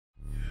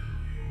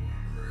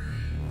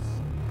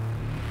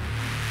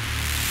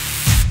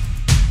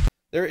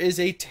there is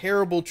a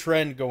terrible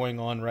trend going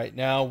on right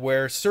now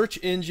where search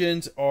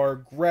engines are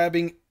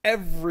grabbing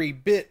every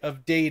bit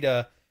of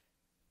data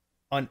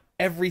on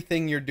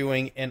everything you're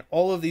doing, and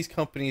all of these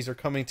companies are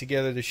coming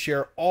together to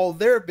share all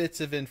their bits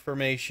of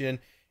information,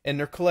 and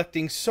they're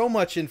collecting so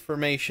much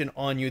information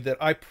on you that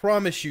I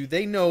promise you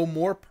they know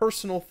more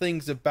personal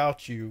things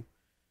about you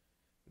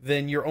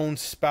than your own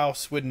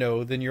spouse would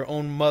know, than your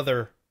own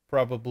mother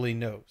probably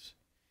knows.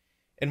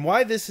 And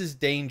why this is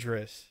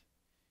dangerous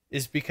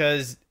is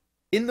because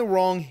in the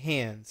wrong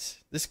hands,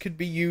 this could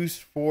be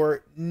used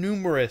for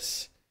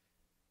numerous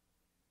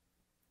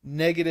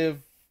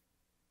negative,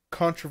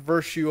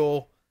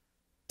 controversial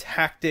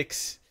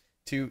tactics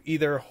to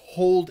either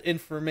hold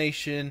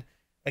information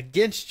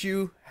against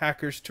you,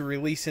 hackers to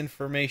release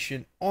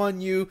information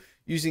on you,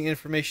 using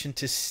information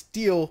to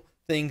steal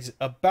things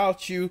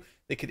about you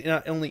that could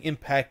not only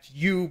impact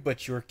you,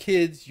 but your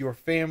kids, your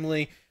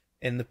family,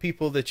 and the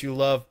people that you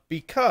love,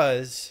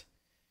 because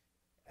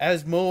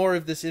as more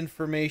of this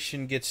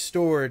information gets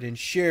stored and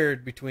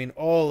shared between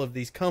all of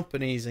these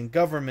companies and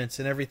governments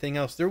and everything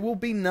else, there will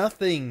be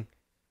nothing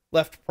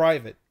left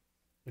private.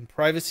 And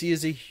privacy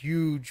is a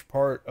huge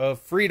part of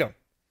freedom.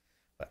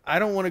 But I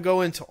don't want to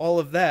go into all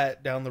of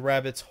that down the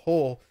rabbit's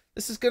hole.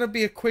 This is going to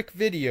be a quick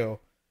video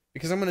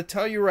because I'm going to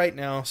tell you right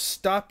now,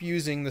 stop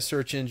using the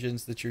search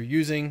engines that you're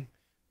using,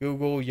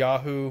 Google,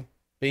 Yahoo,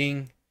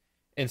 Bing,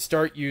 and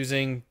start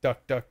using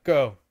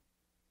DuckDuckGo.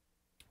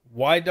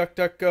 Why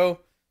DuckDuckGo?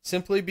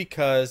 Simply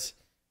because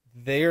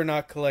they are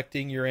not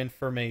collecting your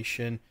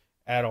information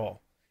at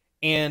all.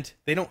 And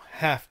they don't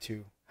have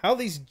to. How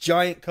these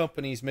giant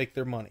companies make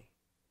their money,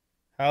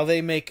 how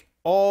they make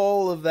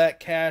all of that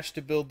cash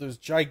to build those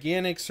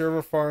gigantic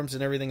server farms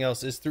and everything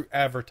else, is through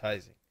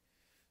advertising.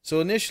 So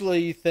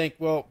initially you think,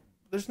 well,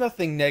 there's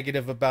nothing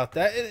negative about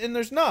that, and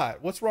there's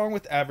not. What's wrong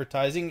with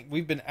advertising?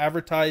 We've been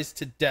advertised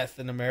to death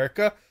in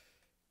America.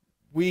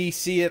 We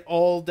see it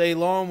all day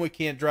long. We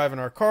can't drive in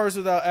our cars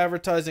without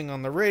advertising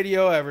on the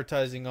radio,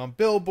 advertising on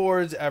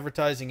billboards,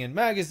 advertising in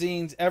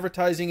magazines,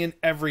 advertising in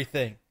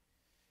everything.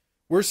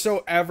 We're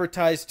so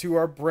advertised to,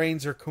 our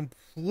brains are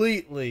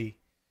completely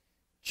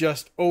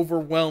just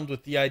overwhelmed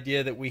with the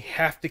idea that we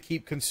have to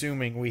keep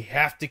consuming, we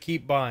have to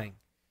keep buying.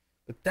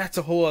 But that's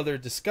a whole other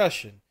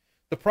discussion.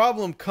 The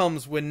problem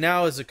comes when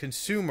now as a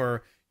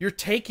consumer, you're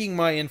taking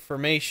my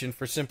information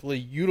for simply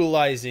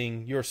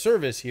utilizing your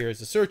service here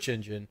as a search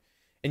engine,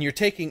 and you're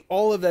taking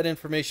all of that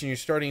information, you're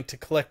starting to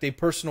collect a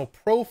personal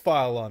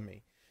profile on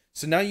me.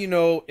 So now you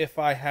know if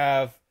I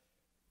have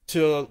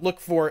to look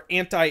for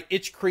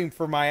anti-itch cream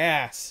for my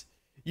ass.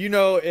 You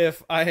know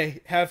if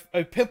I have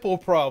a pimple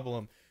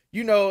problem.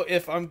 You know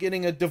if I'm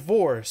getting a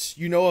divorce.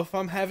 You know if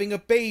I'm having a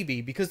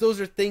baby, because those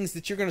are things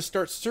that you're going to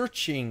start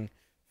searching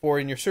for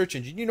in your search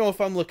engine. You know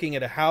if I'm looking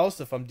at a house,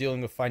 if I'm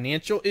dealing with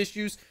financial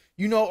issues.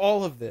 You know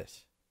all of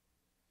this.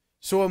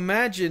 So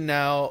imagine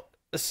now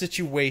a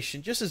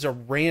situation, just as a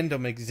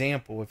random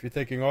example, if you're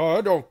thinking, oh,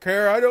 I don't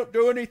care, I don't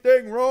do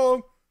anything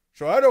wrong,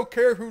 so I don't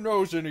care who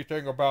knows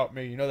anything about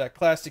me. You know, that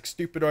classic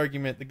stupid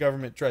argument the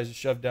government tries to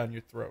shove down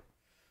your throat.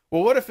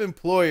 Well, what if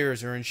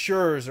employers or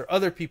insurers or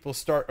other people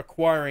start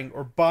acquiring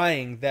or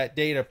buying that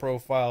data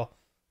profile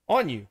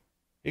on you?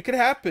 It could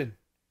happen.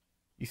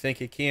 You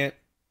think it can't?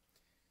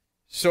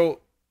 So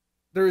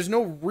there is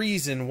no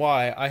reason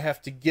why I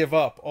have to give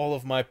up all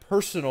of my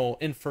personal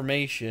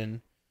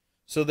information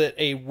so that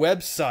a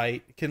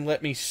website can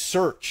let me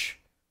search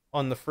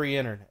on the free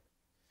internet.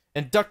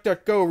 And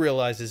DuckDuckGo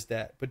realizes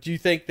that. But do you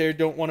think they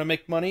don't want to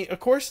make money? Of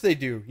course they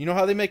do. You know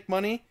how they make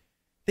money?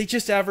 They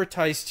just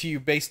advertise to you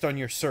based on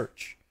your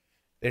search.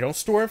 They don't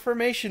store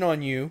information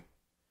on you.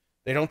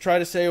 They don't try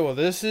to say, well,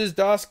 this is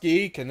Das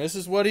Geek, and this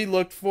is what he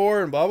looked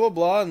for, and blah, blah,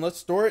 blah, and let's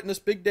store it in this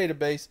big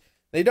database.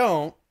 They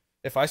don't.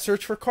 If I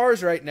search for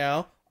cars right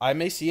now, I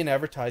may see an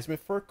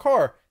advertisement for a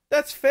car.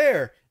 That's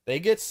fair.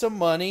 They get some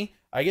money.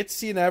 I get to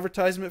see an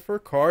advertisement for a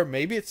car.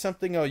 Maybe it's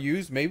something I'll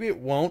use. Maybe it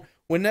won't.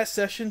 When that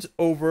session's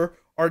over,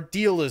 our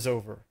deal is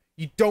over.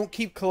 You don't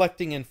keep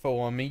collecting info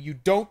on me. You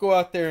don't go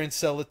out there and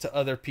sell it to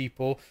other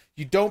people.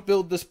 You don't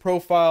build this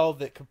profile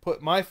that could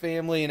put my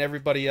family and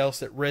everybody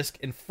else at risk.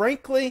 And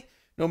frankly,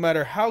 no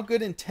matter how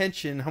good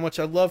intention, how much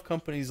I love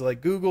companies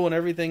like Google and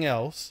everything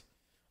else,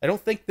 I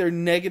don't think there are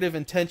negative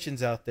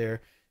intentions out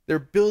there. They're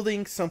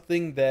building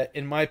something that,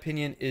 in my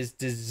opinion, is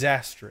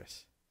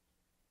disastrous.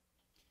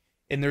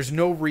 And there's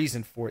no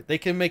reason for it. They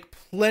can make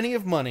plenty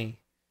of money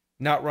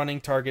not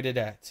running targeted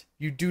ads.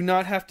 You do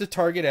not have to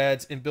target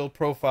ads and build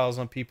profiles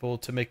on people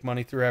to make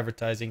money through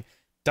advertising.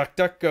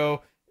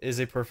 DuckDuckGo is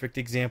a perfect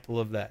example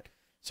of that.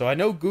 So I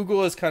know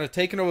Google has kind of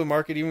taken over the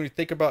market. Even when you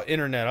think about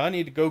internet, I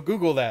need to go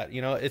Google that.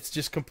 You know, it's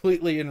just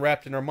completely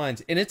enwrapped in our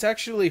minds. And it's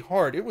actually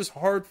hard. It was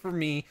hard for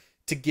me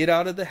to get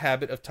out of the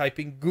habit of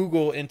typing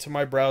Google into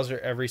my browser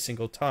every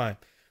single time.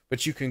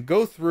 But you can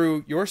go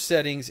through your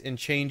settings and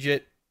change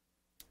it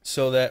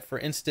so that, for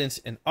instance,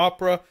 in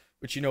Opera,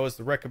 which you know is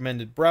the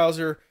recommended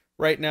browser,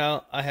 right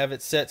now I have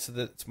it set so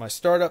that it's my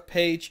startup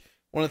page.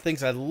 One of the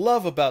things I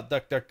love about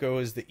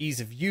DuckDuckGo is the ease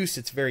of use.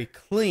 It's very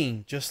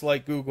clean, just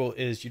like Google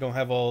is. You don't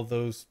have all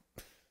those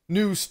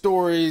news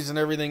stories and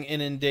everything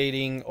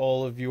inundating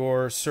all of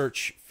your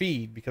search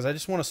feed, because I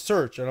just want to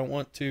search. I don't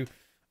want to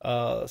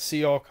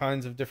see all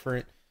kinds of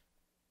different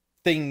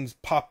things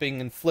popping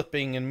and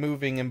flipping and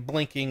moving and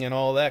blinking and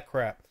all that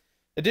crap.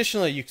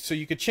 Additionally, you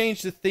could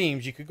change the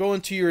themes. You could go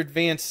into your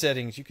advanced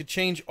settings. You could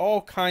change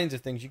all kinds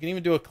of things. You can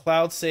even do a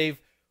cloud save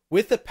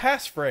with a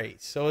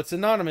passphrase. So it's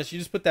anonymous. You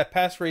just put that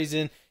passphrase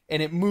in,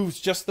 and it moves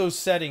just those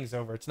settings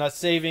over. It's not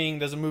saving,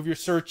 doesn't move your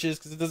searches,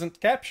 because it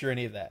doesn't capture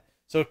any of that.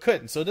 So it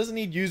couldn't. So it doesn't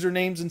need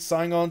usernames and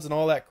sign-ons and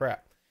all that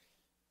crap.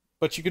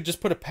 But you could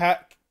just put a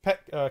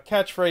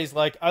catchphrase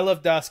like, I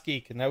love Das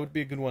Geek, and that would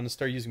be a good one to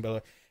start using, by the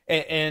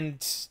way.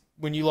 And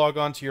when you log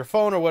on to your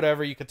phone or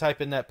whatever, you could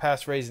type in that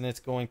passphrase, and it's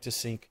going to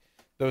sync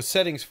those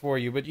settings for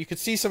you. But you could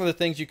see some of the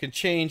things you can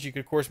change. You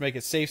could, of course, make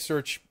it safe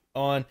search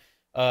on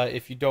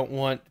if you don't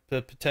want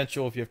the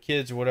potential, if you have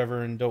kids or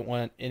whatever, and don't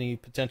want any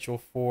potential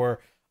for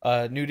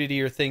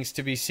nudity or things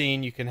to be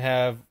seen. You can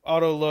have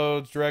auto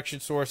loads, direction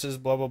sources,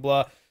 blah, blah,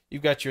 blah.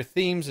 You've got your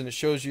themes, and it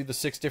shows you the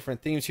 6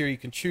 different themes here you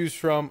can choose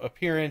from.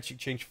 Appearance, you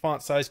can change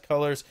font size,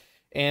 colors,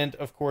 and,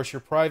 of course, your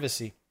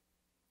privacy.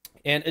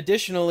 And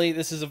additionally,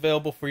 this is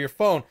available for your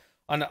phone.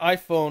 On the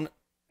iPhone,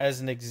 as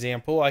an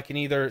example, I can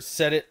either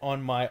set it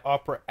on my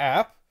Opera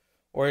app,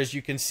 or as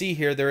you can see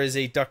here, there is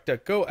a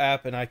DuckDuckGo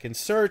app, and I can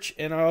search,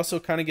 and I also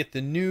kind of get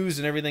the news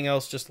and everything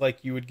else just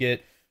like you would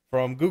get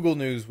from Google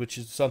News, which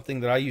is something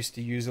that I used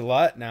to use a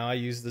lot. Now I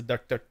use the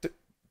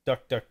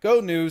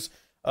DuckDuckGo news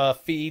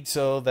feed,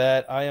 so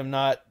that I am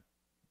not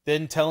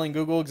then telling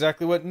Google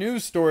exactly what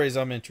news stories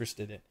I'm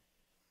interested in.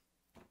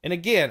 And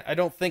again, I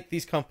don't think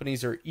these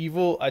companies are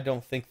evil. I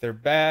don't think they're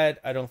bad.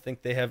 I don't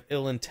think they have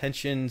ill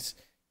intentions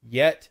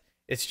yet.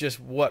 It's just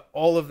what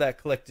all of that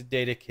collected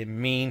data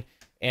can mean.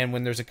 And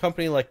when there's a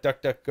company like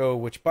DuckDuckGo,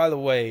 which, by the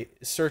way,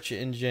 search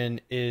engine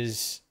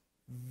is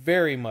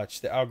very much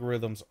the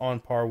algorithms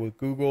on par with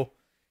Google.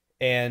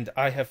 And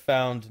I have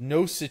found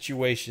no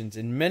situations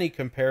in many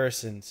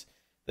comparisons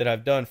that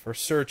I've done for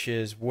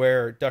searches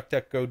where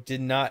DuckDuckGo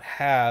did not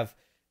have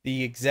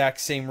the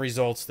exact same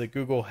results that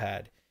Google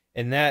had.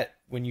 And that,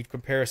 when you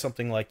compare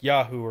something like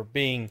Yahoo or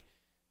Bing,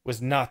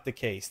 was not the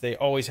case. They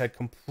always had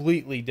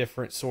completely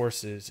different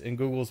sources, and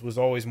Google's was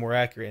always more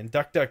accurate. And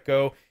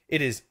DuckDuckGo,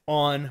 it is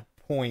on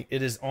point.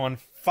 It is on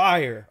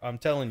fire, I'm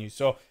telling you.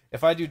 So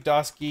if I do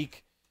Das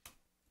Geek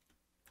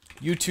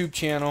YouTube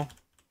channel,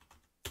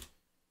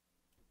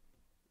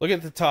 look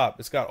at the top.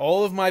 It's got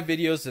all of my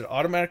videos that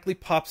automatically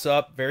pops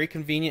up. Very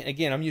convenient.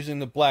 Again, I'm using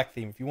the black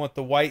theme. If you want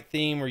the white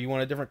theme or you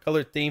want a different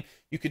colored theme,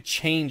 you could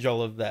change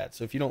all of that.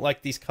 So if you don't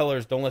like these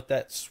colors, don't let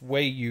that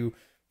sway you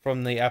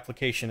from the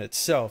application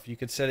itself. You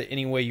could set it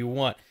any way you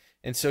want.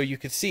 And so you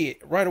can see it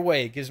right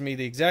away. It gives me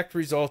the exact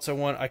results I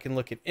want. I can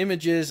look at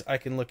images. I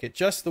can look at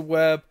just the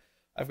web.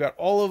 I've got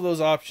all of those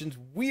options.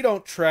 We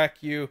don't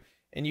track you.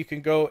 And you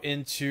can go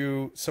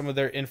into some of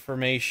their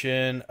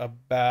information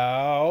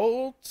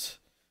about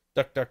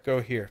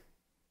DuckDuckGo here.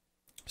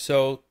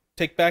 So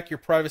take back your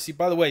privacy.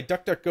 By the way,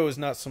 DuckDuckGo is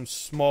not some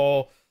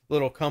small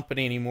little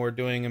company anymore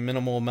doing a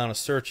minimal amount of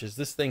searches.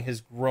 This thing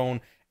has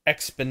grown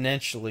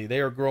exponentially. They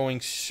are growing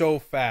so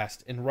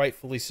fast, and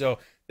rightfully so.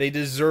 They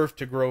deserve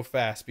to grow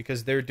fast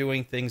because they're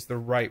doing things the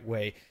right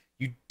way.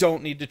 You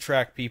don't need to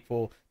track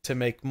people to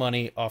make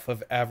money off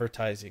of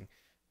advertising.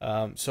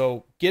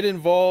 So get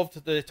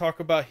involved. They talk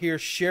about here,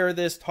 share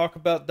this, talk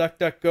about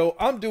DuckDuckGo.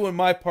 I'm doing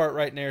my part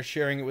right now,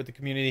 sharing it with the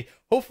community.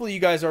 Hopefully you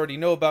guys already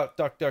know about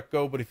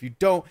DuckDuckGo, but if you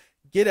don't,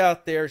 get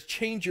out there,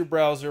 change your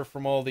browser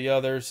from all the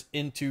others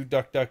into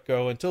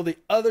DuckDuckGo until the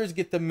others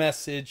get the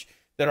message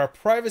that our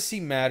privacy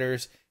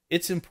matters.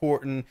 It's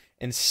important,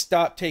 and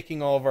stop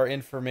taking all of our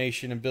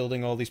information and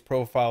building all these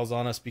profiles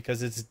on us,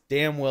 because it's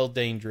damn well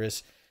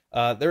dangerous.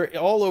 They're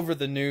all over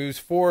the news.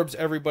 Forbes,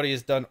 everybody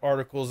has done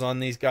articles on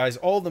these guys.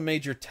 All the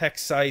major tech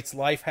sites,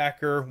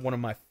 Lifehacker, one of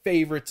my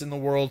favorites in the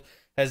world,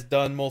 has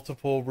done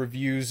multiple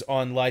reviews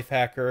on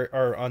Lifehacker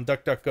or on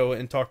DuckDuckGo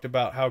and talked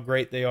about how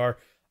great they are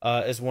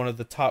as one of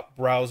the top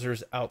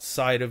browsers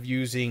outside of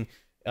using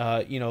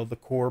the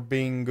core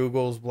Bing,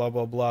 Google's, blah,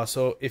 blah, blah.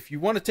 So if you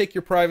want to take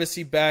your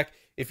privacy back,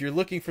 if you're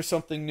looking for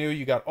something new,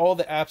 you got all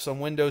the apps on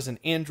Windows and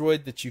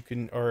Android that you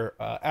can, or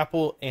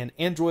Apple and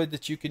Android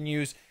that you can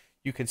use.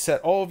 You can set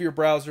all of your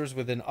browsers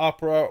within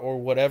Opera or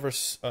whatever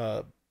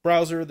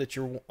browser that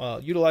you're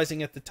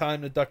utilizing at the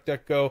time to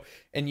DuckDuckGo,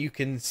 and you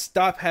can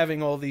stop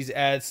having all these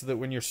ads so that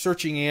when you're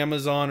searching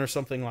Amazon or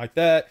something like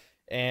that,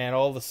 and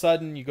all of a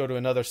sudden you go to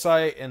another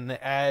site and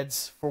the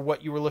ads for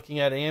what you were looking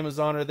at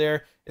Amazon are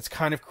there. It's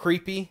kind of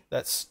creepy,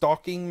 that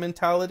stalking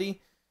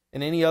mentality.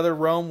 In any other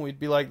realm,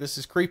 we'd be like, this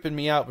is creeping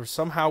me out, but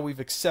somehow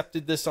we've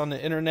accepted this on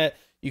the internet.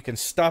 You can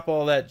stop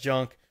all that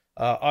junk.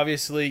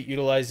 Obviously,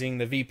 utilizing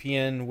the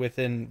VPN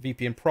within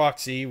VPN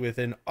proxy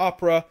within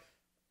Opera,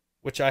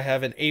 which I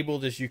have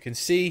enabled, as you can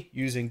see,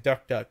 using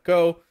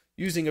DuckDuckGo,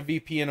 using a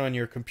VPN on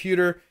your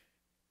computer,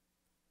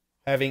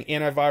 having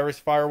antivirus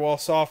firewall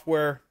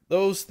software.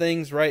 Those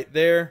things right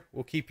there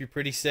will keep you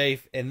pretty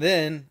safe. And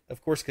then,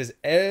 of course, because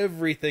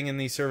everything in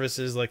these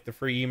services, like the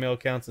free email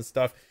accounts and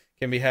stuff,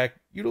 can be hacked,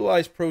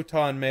 utilize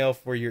Proton Mail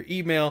for your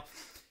email.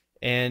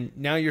 and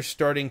now you're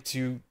starting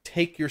to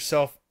take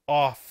yourself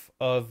off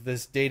of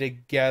this data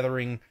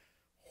gathering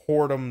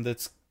whoredom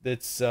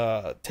that's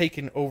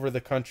taken over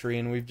the country,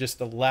 and we've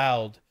just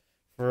allowed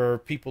for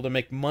people to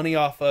make money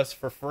off us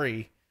for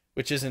free,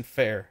 which isn't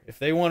fair. If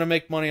they want to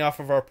make money off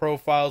of our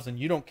profiles and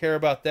you don't care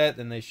about that,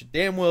 then they should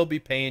damn well be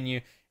paying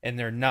you, and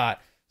they're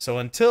not. So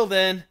until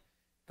then,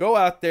 go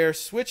out there,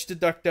 switch to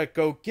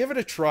DuckDuckGo, give it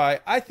a try.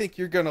 I think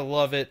you're going to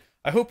love it.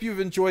 I hope you've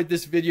enjoyed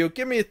this video.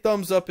 Give me a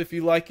thumbs up if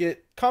you like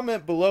it.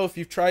 Comment below if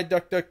you've tried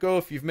DuckDuckGo,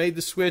 if you've made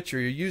the switch or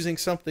you're using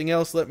something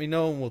else. Let me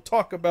know and we'll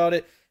talk about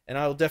it, and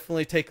I will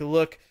definitely take a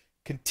look.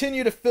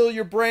 Continue to fill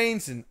your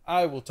brains, and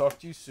I will talk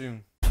to you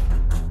soon.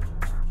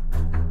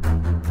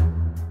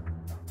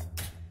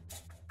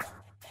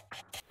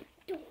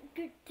 Don't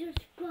get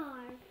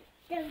subscribed.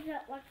 Does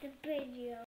not like the video.